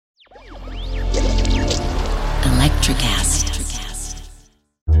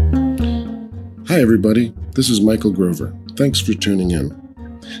Hi, everybody. This is Michael Grover. Thanks for tuning in.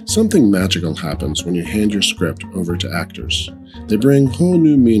 Something magical happens when you hand your script over to actors. They bring whole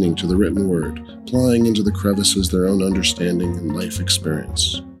new meaning to the written word, plying into the crevices their own understanding and life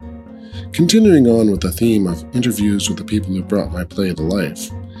experience. Continuing on with the theme of interviews with the people who brought my play to life,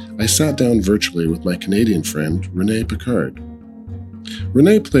 I sat down virtually with my Canadian friend, Rene Picard.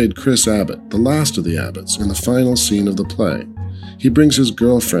 Rene played Chris Abbott, the last of the Abbotts, in the final scene of the play. He brings his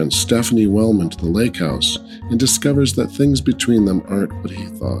girlfriend, Stephanie Wellman, to the lake house and discovers that things between them aren't what he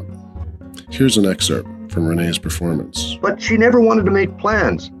thought. Here's an excerpt from Rene's performance. But she never wanted to make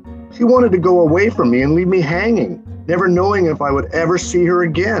plans. She wanted to go away from me and leave me hanging, never knowing if I would ever see her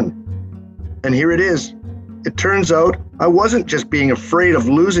again. And here it is. It turns out I wasn't just being afraid of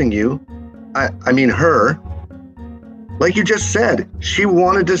losing you. I mean her. Like you just said, she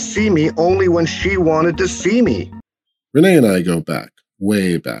wanted to see me only when she wanted to see me. Rene and I go back,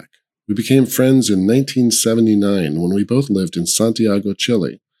 way back. We became friends in 1979 when we both lived in Santiago,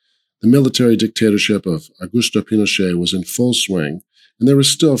 Chile. The military dictatorship of Augusto Pinochet was in full swing, and there was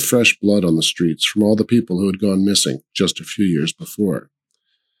still fresh blood on the streets from all the people who had gone missing just a few years before.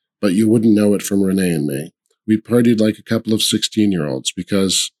 But you wouldn't know it from Rene and me. We partied like a couple of 16-year-olds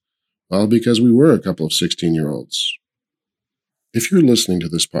because we were a couple of 16-year-olds. If you're listening to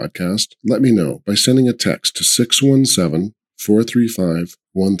this podcast, let me know by sending a text to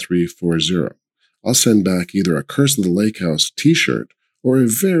 617-435-1340. I'll send back either a Curse of the Lake House t-shirt or a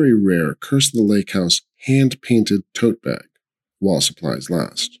very rare Curse of the Lake House hand-painted tote bag, while supplies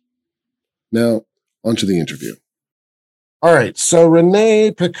last. Now, on to the interview. All right, so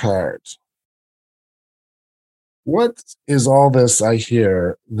Rene Picard. What is all this I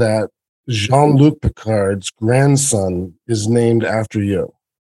hear that Jean-Luc Picard's grandson is named after you?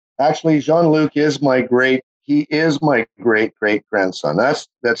 Actually, Jean-Luc is my great grandson.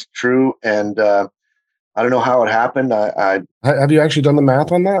 That's true. And I don't know how it happened. Have you actually done the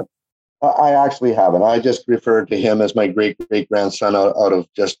math on that? I actually haven't. I just referred to him as my great grandson out of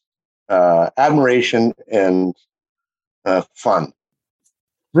just admiration and fun.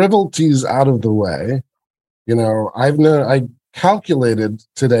 Frivolities out of the way. You know, I calculated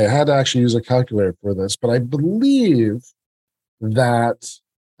today. I had to actually use a calculator for this, but I believe that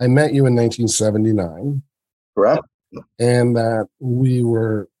I met you in 1979. Correct. And that we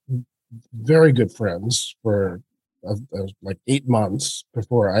were very good friends for like 8 months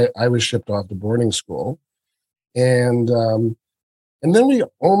before I was shipped off to boarding school. And then we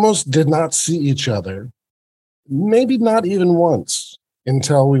almost did not see each other, maybe not even once,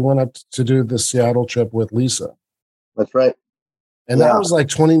 until we went up to do the Seattle trip with Lisa. That's right. And that was like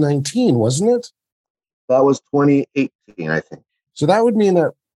 2019, wasn't it? That was 2018, I think. So that would mean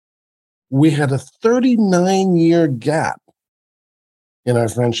that we had a 39-year gap in our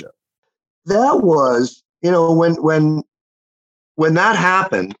friendship. That was, when that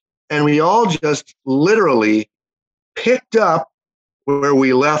happened, and we all just literally picked up where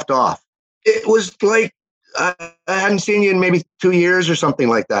we left off. It was like I hadn't seen you in maybe 2 years or something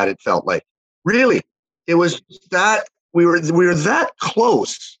like that. It felt like, really, it was that we were that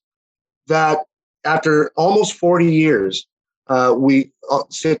close that after almost 40 years, we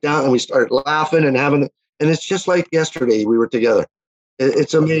sit down and we start laughing and and it's just like yesterday we were together.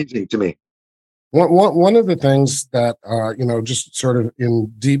 It's amazing to me. One of the things that, just sort of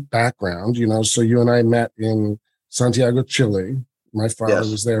in deep background, so you and I met in Santiago, Chile. My father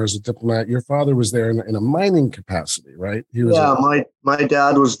was there as a diplomat. Your father was there in a mining capacity, right? My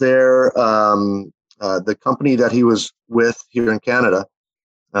dad was there. The company that he was with here in Canada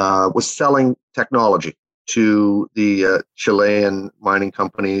was selling technology to the Chilean mining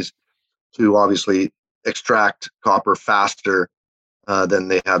companies to obviously extract copper faster than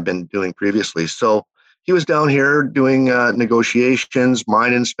they have been doing previously. So he was down here doing negotiations,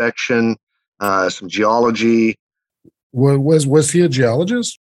 mine inspection, some geology. Was he a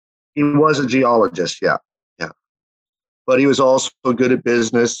geologist? He was a geologist, yeah. But he was also good at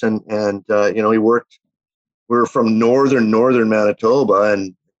business, and he worked. We're from northern Manitoba,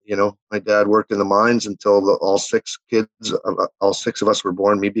 and my dad worked in the mines until all six of us were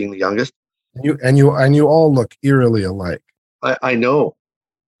born. Me being the youngest. And you all look eerily alike. I know,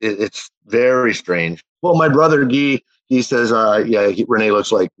 it's very strange. Well, my brother Guy, he says, Rene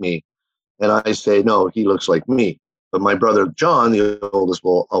looks like me, and I say no, he looks like me. But my brother John, the oldest,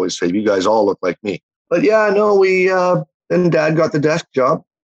 will always say, you guys all look like me. But then Dad got the desk job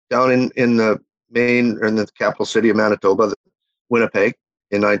down in the capital city of Manitoba, Winnipeg,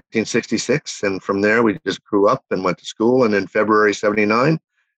 in 1966. And from there, we just grew up and went to school. And in February 79,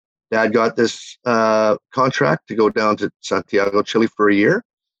 Dad got this contract to go down to Santiago, Chile for a year.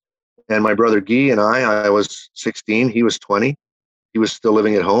 And my brother Guy and I was 16, he was 20. He was still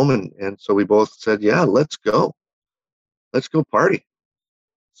living at home. And so we both said, yeah, let's go. Let's go party.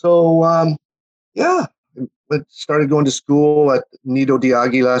 So, yeah, I started going to school at Nido de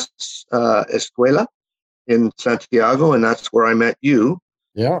Aguilas Escuela in Santiago. And that's where I met you.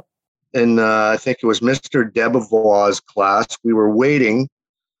 Yeah. And I think it was Mr. Debevois' class. We were waiting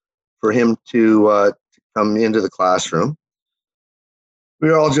for him to come into the classroom. We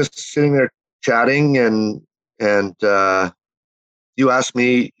were all just sitting there chatting, and you asked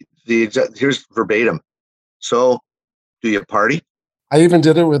me here's verbatim. So, do you party? I even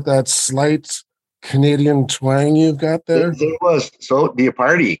did it with that slight Canadian twang you've got there. There was. So, do you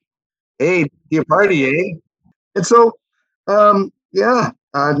party? Hey, do you party, eh? And so, yeah,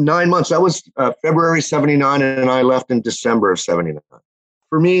 9 months. That was February 79, and I left in December of 79.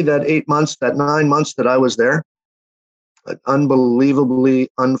 For me, that 8 months, that 9 months that I was there, an unbelievably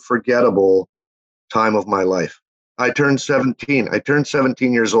unforgettable time of my life. I turned 17. I turned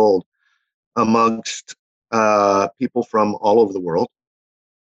 17 years old amongst people from all over the world,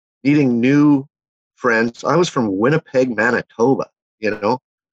 meeting new friends. I was from Winnipeg, Manitoba,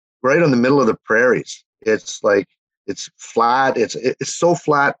 right on the middle of the prairies. It's like, it's flat. It's so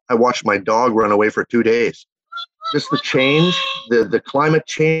flat. I watched my dog run away for 2 days. Just the change, the climate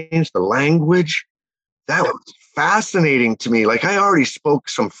change, the language, that was fascinating to me. Like, I already spoke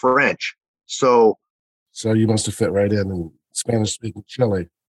some French. So you must have fit right in Spanish speaking Chile.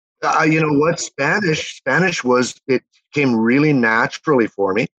 You know what? Spanish it came really naturally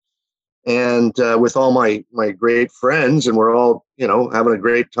for me. And with all my great friends, and we're all, having a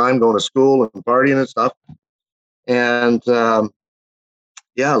great time going to school and partying and stuff. And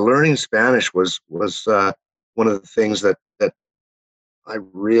yeah, learning Spanish was one of the things that I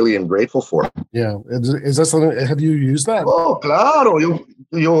really am grateful for. Yeah. Is that something, have you used that? Oh, claro. Yo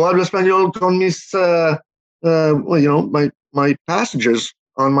hablo español con mis, my passengers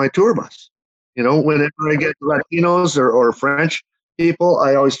on my tour bus. Whenever I get Latinos or French people,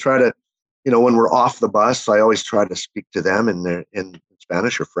 I always try to, when we're off the bus, I always try to speak to them in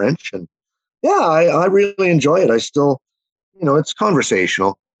Spanish or French. And yeah, I really enjoy it. I still, it's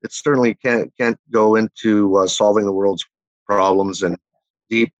conversational. It certainly can't go into solving the world's problems and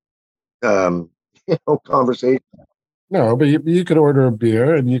deep, conversation. No, but you could order a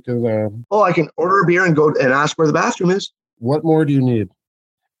beer and you can. I can order a beer and go and ask where the bathroom is. What more do you need?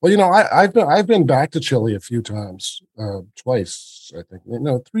 Well, I've been back to Chile a few times, twice, I think.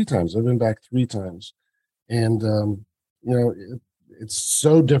 No, 3 times. I've been back 3 times, and it's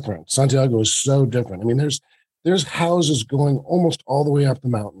so different. Santiago is so different. I mean, there's houses going almost all the way up the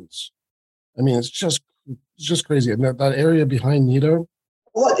mountains. I mean, it's just crazy. And that area behind Nido.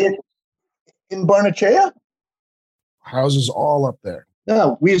 What in Barnechea? Houses all up there.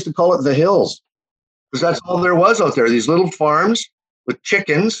 Yeah, we used to call it the hills because that's all there was out there. These little farms with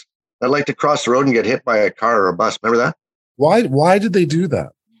chickens that like to cross the road and get hit by a car or a bus. Remember that? Why did they do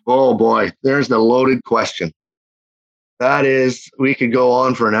that? Oh boy, there's the loaded question. That is, we could go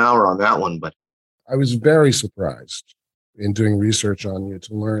on for an hour on that one, but I was very surprised in doing research on you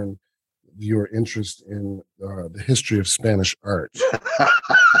to learn your interest in the history of Spanish art.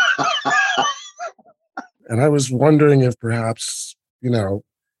 And I was wondering if perhaps,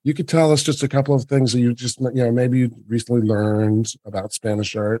 you could tell us just a couple of things that you just, maybe you recently learned about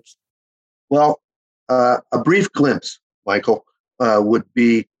Spanish art. Well, a brief glimpse, Michael, would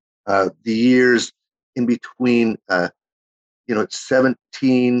be the years in between,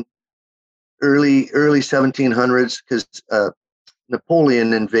 early 1700s, because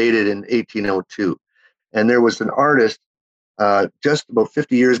Napoleon invaded in 1802. And there was an artist just about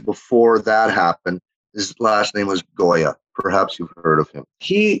 50 years before that happened. His last name was Goya. Perhaps you've heard of him.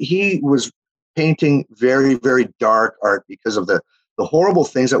 He was painting very, very dark art because of the horrible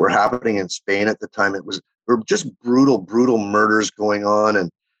things that were happening in Spain at the time. There were just brutal murders going on,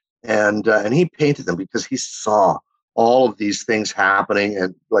 and he painted them because he saw all of these things happening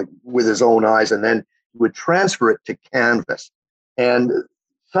and like with his own eyes, and then he would transfer it to canvas. And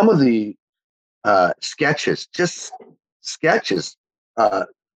some of the sketches were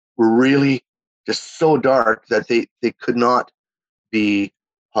really just so dark that they could not be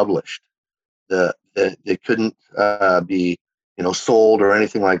published. They couldn't be sold or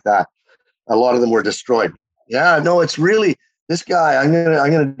anything like that. A lot of them were destroyed. Yeah, no, it's really this guy. I'm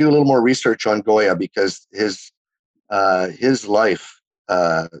gonna do a little more research on Goya because his life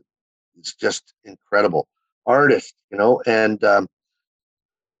is just incredible. Artist, and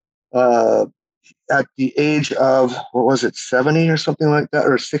at the age of, what was it, 70 or something like that,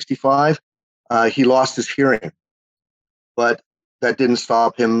 or 65, he lost his hearing. But that didn't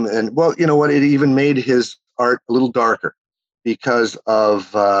stop him. And well, you know what? It even made his art a little darker because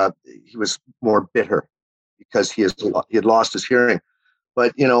of he was more bitter because he had lost his hearing.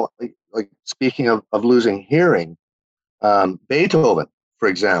 But you know, like speaking of losing hearing, Beethoven, for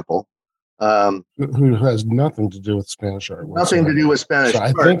example, who has nothing to do with Spanish art nothing whatsoever. to do with Spanish So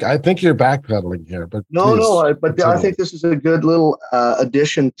art. I think you're backpedaling here, but No, but continue. I think this is a good little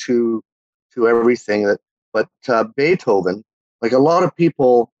addition to everything. But Beethoven, like a lot of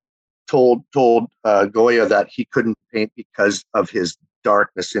people told Goya that he couldn't paint because of his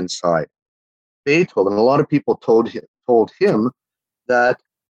darkness inside. Beethoven, a lot of people told him that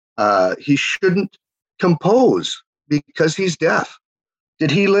he shouldn't compose because he's deaf.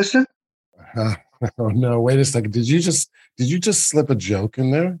 Did he listen? Oh no! Wait a second. Did you just slip a joke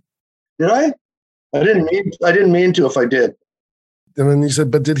in there? Did I? I didn't mean to. If I did, and then you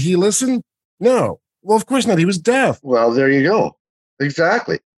said, "But did he listen?" No. Well, of course not. He was deaf. Well, there you go.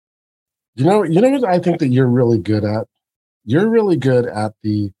 Exactly. You know what I think that you're really good at? You're really good at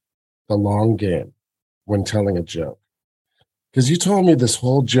the long game when telling a joke. Because you told me this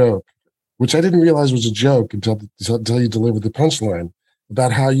whole joke, which I didn't realize was a joke until you delivered the punchline,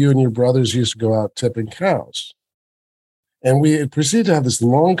 about how you and your brothers used to go out tipping cows. And we proceeded to have this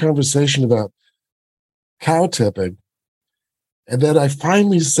long conversation about cow tipping. And then I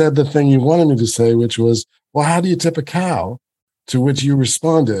finally said the thing you wanted me to say, which was, well, how do you tip a cow? To which you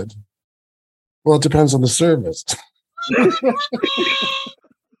responded, well, it depends on the service. And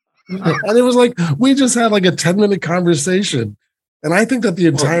it was like, we just had like a 10-minute conversation. And I think that the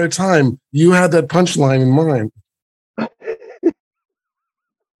entire time you had that punchline in mind.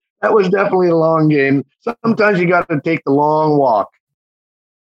 That was definitely a long game. Sometimes you got to take the long walk.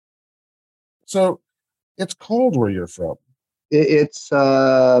 So it's cold where you're from. It's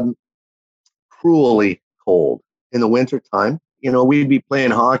cruelly cold in the wintertime. You know, we'd be playing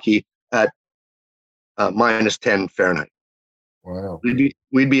hockey at minus 10 Fahrenheit. Wow.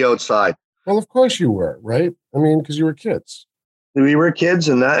 We'd be outside. Well, of course you were, right? I mean, because you were kids. We were kids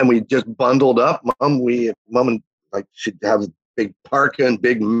and we just bundled up. Mom and like she'd have big parka and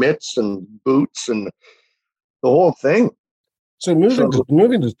big mitts and boots and the whole thing. So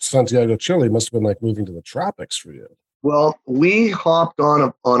moving to Santiago, Chile must have been like moving to the tropics for you. Well, we hopped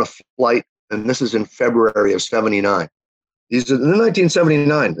on a flight, and this is in February of '79. These are in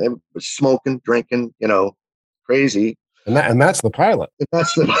 1979. They were smoking, drinking, you know, crazy. And that's the pilot. And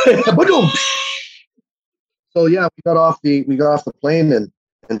that's the so yeah, we got off the plane and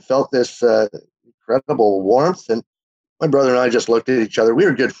felt this incredible warmth. And my brother and I just looked at each other. We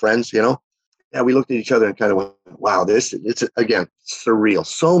were good friends, you know. Yeah, we looked at each other and kind of went, "Wow, it's again surreal."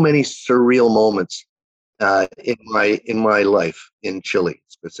 So many surreal moments in my life in Chile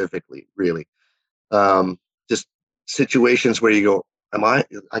specifically. Really, just situations where you go, I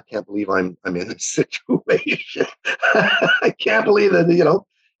can't believe I'm in this situation. I can't believe that, you know,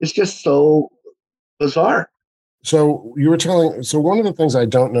 it's just so bizarre. So you were telling, so one of the things I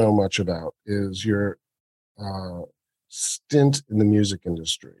don't know much about is your stint in the music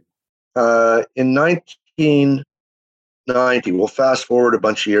industry. In 1990, we'll fast forward a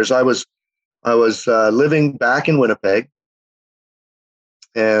bunch of years. I was living back in Winnipeg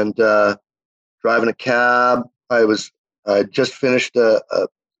and driving a cab. I just finished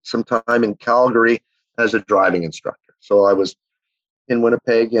some time in Calgary as a driving instructor. So I was in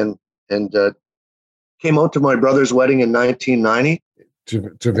Winnipeg and came out to my brother's wedding in 1990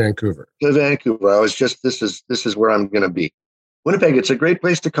 to Vancouver. To Vancouver. I was just this is where I'm going to be. Winnipeg. It's a great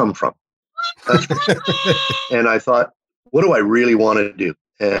place to come from. And I thought, what do I really want to do?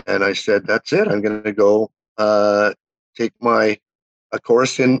 And I said, that's it. I'm going to go take a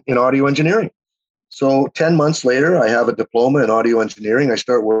course in audio engineering. So 10 months later, I have a diploma in audio engineering. I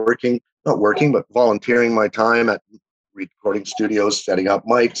start not working, but volunteering my time at recording studios, setting up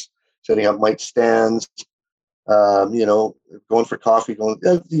mics, setting up mic stands, you know, going for coffee, going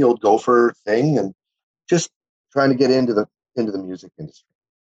the old gopher thing, and just trying to get into the music industry.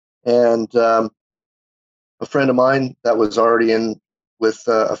 And a friend of mine that was already in with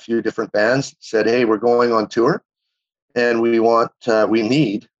a few different bands said, "Hey, we're going on tour, and we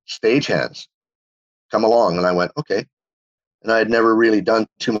need stagehands. Come along." And I went, "Okay." And I had never really done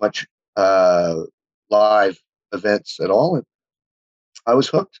too much live events at all, and I was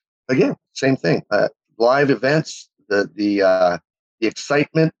hooked. Again, same thing. Live events, the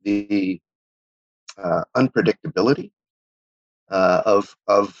excitement, the unpredictability of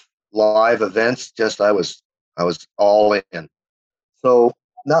live events. Just I was all in. So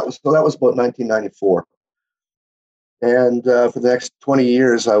that was about 1994. And for the next 20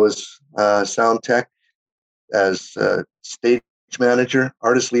 years, I was sound tech as stage manager,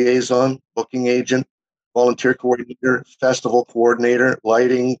 artist liaison, booking agent, volunteer coordinator, festival coordinator,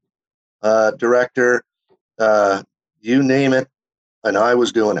 lighting director, uh, you name it, and I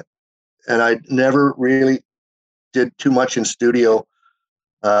was doing it. And I never really did too much in studio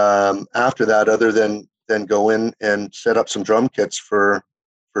after that, other than go in and set up some drum kits for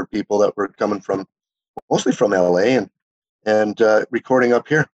people that were coming from mostly from LA and recording up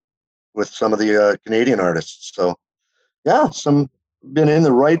here with some of the Canadian artists. So yeah, some been in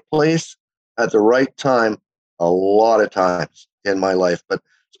the right place at the right time a lot of times in my life, but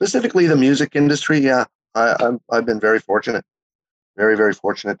specifically the music industry. Yeah, I've been very very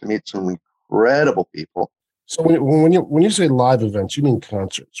fortunate to meet some incredible people. So when you say live events, you mean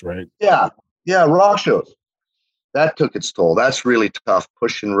concerts, right? Yeah, yeah, rock shows. That took its toll. That's really tough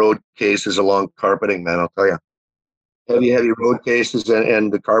pushing road cases along carpeting, man. I'll tell you, heavy road cases,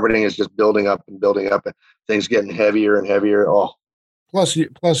 and the carpeting is just building up and building up, and things getting heavier and heavier. Oh, Plus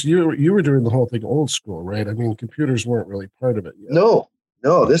you were doing the whole thing old school, right? I mean, computers weren't really part of it yet. no,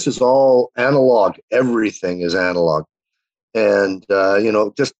 no, this is all analog. Everything is analog, and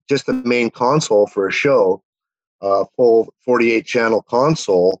just the main console for a show, full 48 channel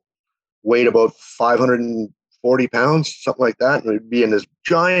console, weighed about 540 pounds, something like that, and it would be in this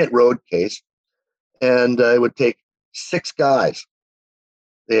giant road case, and it would take six guys.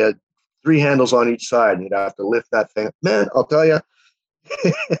 They had three handles on each side, and you'd have to lift that thing. Man, I'll tell you,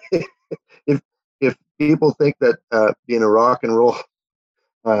 if if people think that being a rock and roll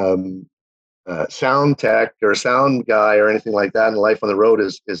um, sound tech or sound guy or anything like that in life on the road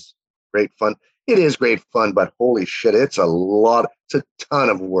is great fun, it is great fun. But holy shit, it's a lot. It's a ton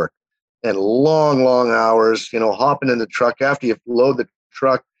of work and long hours. You know, hopping in the truck after you load the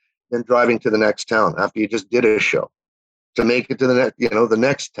truck, then driving to the next town after you just did a show to make it to the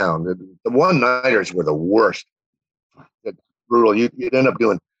next town. The one nighters were the worst. It's brutal. You'd end up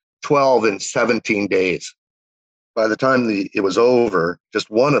doing 12 and 17 days. By the time it was over, just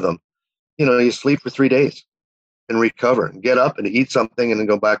one of them, you sleep for 3 days and recover and get up and eat something and then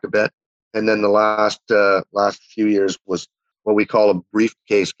go back to bed. And then the last few years was what we call a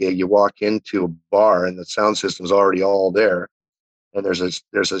briefcase gig. You walk into a bar and the sound system's already all there, and there's a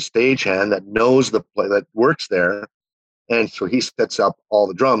stagehand that knows the play that works there, and so he sets up all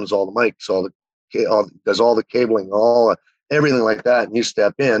the drums, all the mics, does all the cabling, everything like that, and you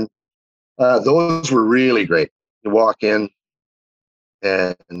step in. Those were really great. You walk in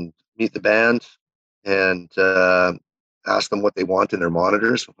and meet the band and ask them what they want in their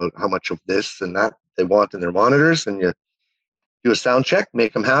monitors, how much of this and that they want in their monitors, and you do a sound check,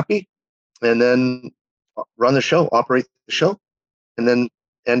 make them happy, and then run the show, operate the show, and then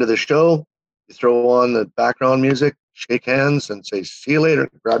end of the show, you throw on the background music, shake hands, and say see you later.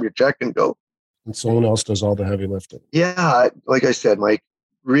 Grab your check and go. And someone else does all the heavy lifting. Yeah, like I said, Mike,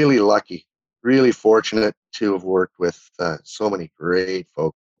 really lucky, really fortunate to have worked with so many great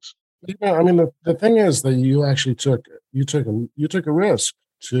folks. Yeah, I mean the thing is that you actually took a risk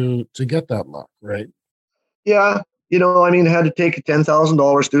to get that luck, right? Yeah, I mean, I had to take a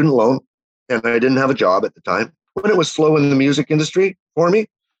 $10,000 student loan, and I didn't have a job at the time. When it was slow in the music industry for me,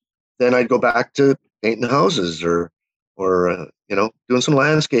 then I'd go back to painting houses or doing some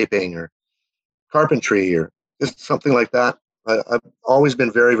landscaping or carpentry or just something like that. I've always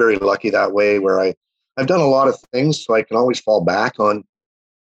been very very lucky that way, where I've done a lot of things, so I can always fall back on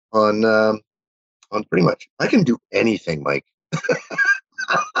on pretty much. I can do anything, Mike.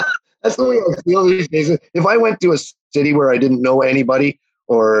 That's the way I feel these days. If I went to a city where I didn't know anybody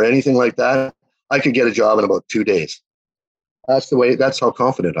or anything like that, I could get a job in about 2 days. That's the way. That's how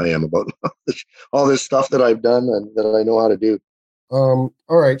confident I am about all this stuff that I've done and that I know how to do. All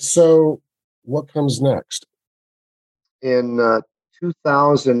right. So what comes next? In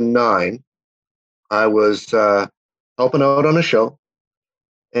 2009, I was helping out on a show,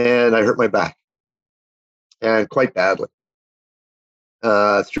 and I hurt my back, and quite badly.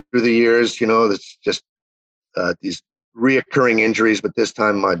 Through the years, it's just these reoccurring injuries, but this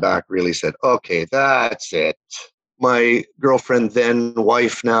time my back really said, okay, that's it. My girlfriend, then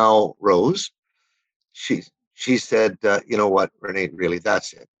wife, now Rose, she she said, you know what, Rene, really,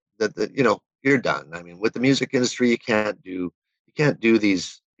 that's it. That you're done. I mean, with the music industry, you can't do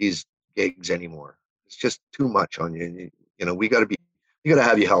these gigs anymore. It's just too much on you. We got to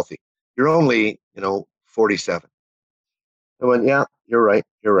have you healthy. You're only 47. I went, yeah, you're right,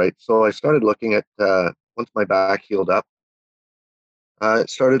 you're right. So I started looking at once my back healed up, I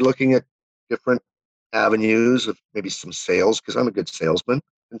started looking at different avenues of maybe some sales, because I'm a good salesman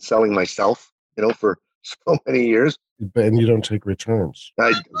and selling myself, for so many years. And you don't take returns.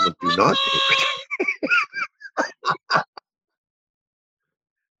 I do not take it.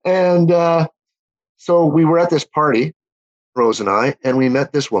 And so we were at this party, Rose and I, and we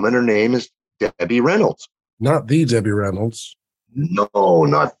met this woman. Her name is Debbie Reynolds. Not the Debbie Reynolds. No,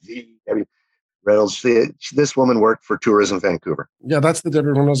 not the Debbie Reynolds. This woman worked for Tourism Vancouver. Yeah, that's the Debbie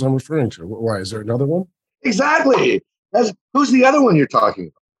Reynolds I'm referring to. Why? Is there another one? Exactly. Who's the other one you're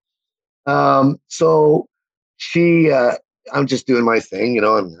talking about? So she, I'm just doing my thing,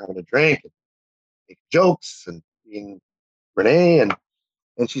 I'm having a drink, and making jokes, and being Rene, and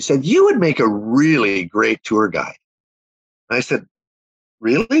she said, "You would make a really great tour guide." And I said,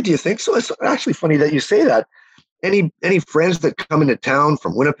 "Really? Do you think so?" It's actually funny that you say that. Any friends that come into town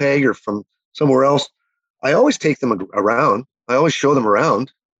from Winnipeg or from somewhere else, I always take them around. I always show them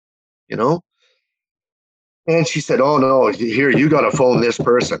around, you know. And she said, "Oh no, here you got to phone this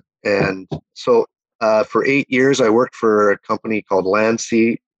person." And so for 8 years, I worked for a company called Land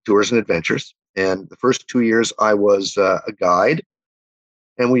Sea Tours and Adventures. And the first 2 years, I was a guide,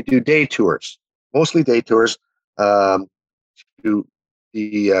 and we do day tours, mostly day tours, to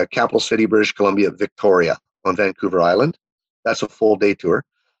the capital city, British Columbia, Victoria, on Vancouver Island. That's a full day tour.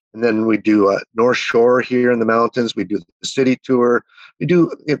 And then we do North Shore here in the mountains. We do the city tour. We do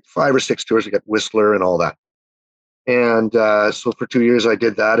 5 or 6 tours. We got Whistler and all that. And so for 2 years, I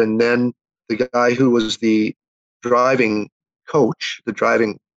did that. And then the guy who was the driving coach, the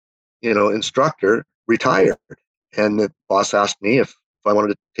driving, instructor, retired. And the boss asked me if I wanted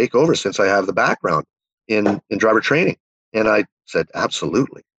to take over, since I have the background in driver training. And I said,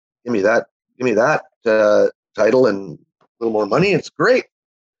 absolutely. Give me that title and a little more money. It's great.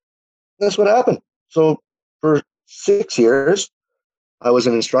 That's what happened. So for 6 years, I was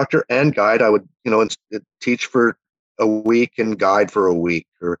an instructor and guide. I would, teach for a week and guide for a week,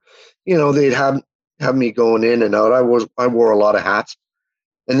 or, they'd have me going in and out. I wore a lot of hats,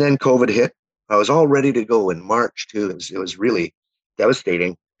 and then COVID hit. I was all ready to go in March too. It was really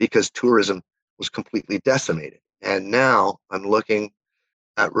devastating because tourism was completely decimated. And now I'm looking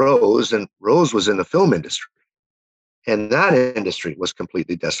at Rose, and Rose was in the film industry, and that industry was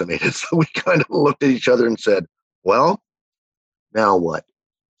completely decimated. So we kind of looked at each other and said, well, now what?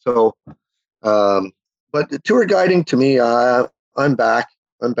 So, but the tour guiding, to me, I'm back.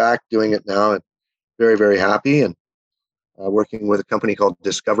 I'm back doing it now, and very, very happy. And working with a company called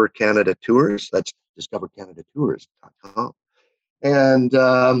Discover Canada Tours. That's discovercanadatours.com. And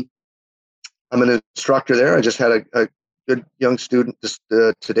I'm an instructor there. I just had a good young student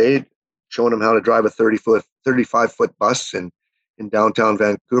today, showing him how to drive a 35-foot bus in downtown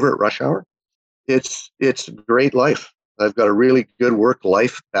Vancouver at rush hour. It's a great life. I've got a really good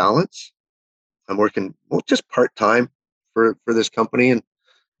work-life balance. I'm working just part-time for this company, and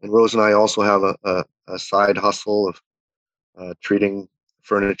Rose and I also have a side hustle of treating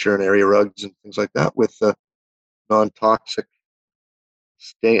furniture and area rugs and things like that with non-toxic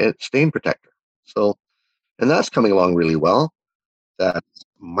stain protector. So, and that's coming along really well. That's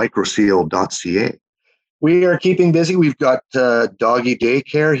microseal.ca. We are keeping busy. We've got doggy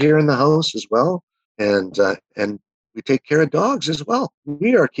daycare here in the house as well, and we take care of dogs as well.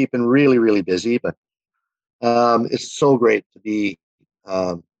 We are keeping really, really busy, but it's so great to be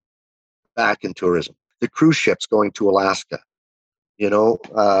back in tourism. The cruise ships going to Alaska,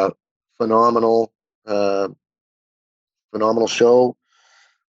 phenomenal, phenomenal show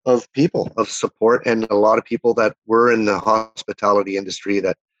of people, of support, and a lot of people that were in the hospitality industry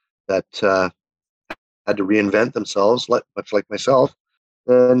that had to reinvent themselves, much like myself.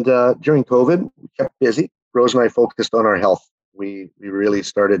 And during COVID, we kept busy. Rose and I focused on our health. We really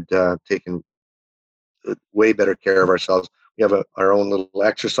started taking way better care of ourselves. We have our own little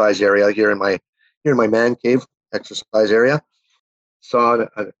exercise area here in my man cave exercise area. Saw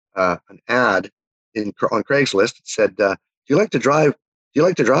an ad on Craigslist. It said, "Do you like to drive? Do you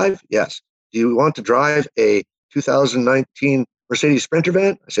like to drive? Yes. Do you want to drive a 2019 Mercedes Sprinter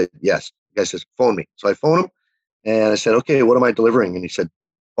van?" I said, "Yes." The guy says, "Phone me." So I phone him, and I said, "Okay, what am I delivering?" And he said,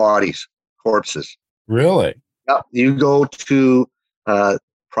 "Bodies, corpses." Really? Yeah. You go to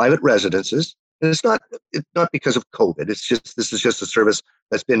private residences, and it's not because of COVID. This is just a service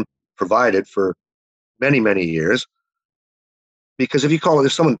that's been provided for many, many years. Because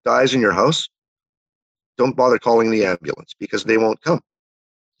if someone dies in your house, don't bother calling the ambulance, because they won't come.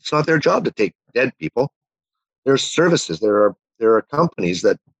 It's not their job to take dead people. There's services. There are companies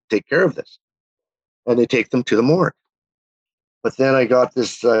that take care of this, and they take them to the morgue. But then I got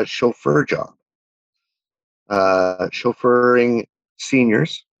this chauffeur job, chauffeuring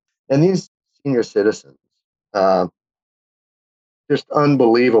seniors, and these senior citizens. Just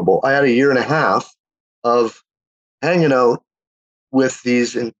unbelievable. I had a year and a half of hanging out with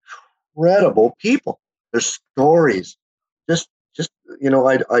these incredible people. Their stories, just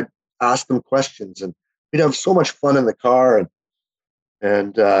I'd ask them questions, and we'd have so much fun in the car,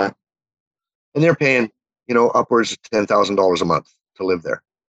 and they're paying upwards of $10,000 a month to live there.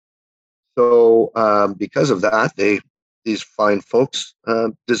 So because of that, these fine folks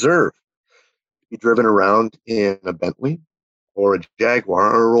deserve to be driven around in a Bentley or a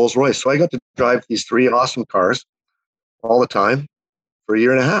Jaguar or a Rolls Royce. So I got to drive these three awesome cars all the time for a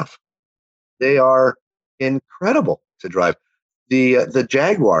year and a half. They are incredible to drive. The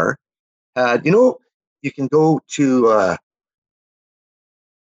Jaguar had, you can go to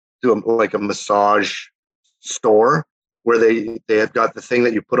like a massage store where they have got the thing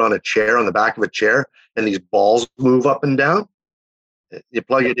that you put on a chair, on the back of a chair, and these balls move up and down. You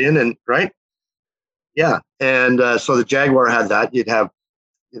plug it in, and right? Yeah. And so the Jaguar had that. You'd have,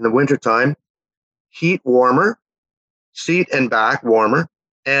 in the wintertime, heat warmer, seat and back warmer,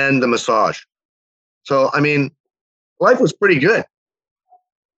 and the massage. So, I mean, life was pretty good.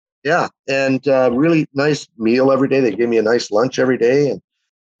 Yeah. And really nice meal every day. They gave me a nice lunch every day.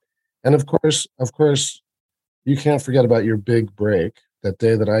 And of course, you can't forget about your big break, that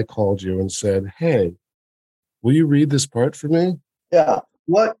day that I called you and said, hey, will you read this part for me? Yeah.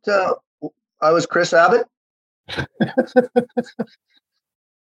 What? I was Chris Abbott.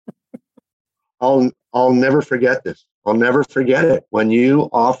 I'll never forget this. I'll never forget it. When you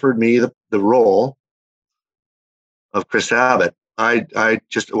offered me the role of Chris Abbott, I had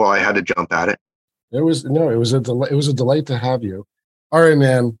to jump at it. It was a delight to have you. All right,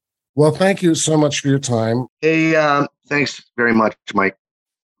 man. Well, thank you so much for your time. Hey, thanks very much, Mike.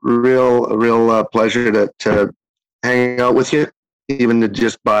 Real pleasure to hang out with you, even to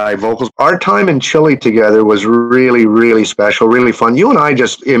just buy vocals. Our time in Chile together was really, really special, really fun. You and I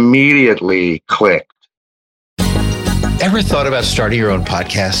just immediately clicked. Ever thought about starting your own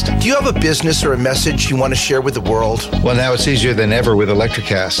podcast? Do you have a business or a message you want to share with the world? Well, now it's easier than ever with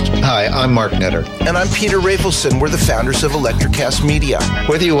Electricast. Hi, I'm Mark Netter. And I'm Peter Rafelson. We're the founders of Electricast Media.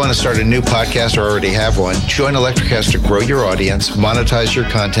 Whether you want to start a new podcast or already have one, join Electricast to grow your audience, monetize your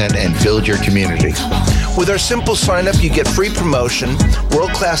content, and build your community. With our simple sign-up, you get free promotion,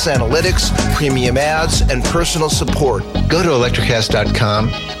 world-class analytics, premium ads, and personal support. Go to electricast.com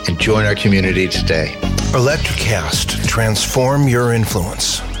and join our community today. Electricast. Transform your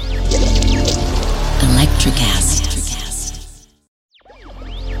influence. Electricast.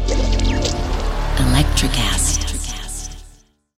 Electricast.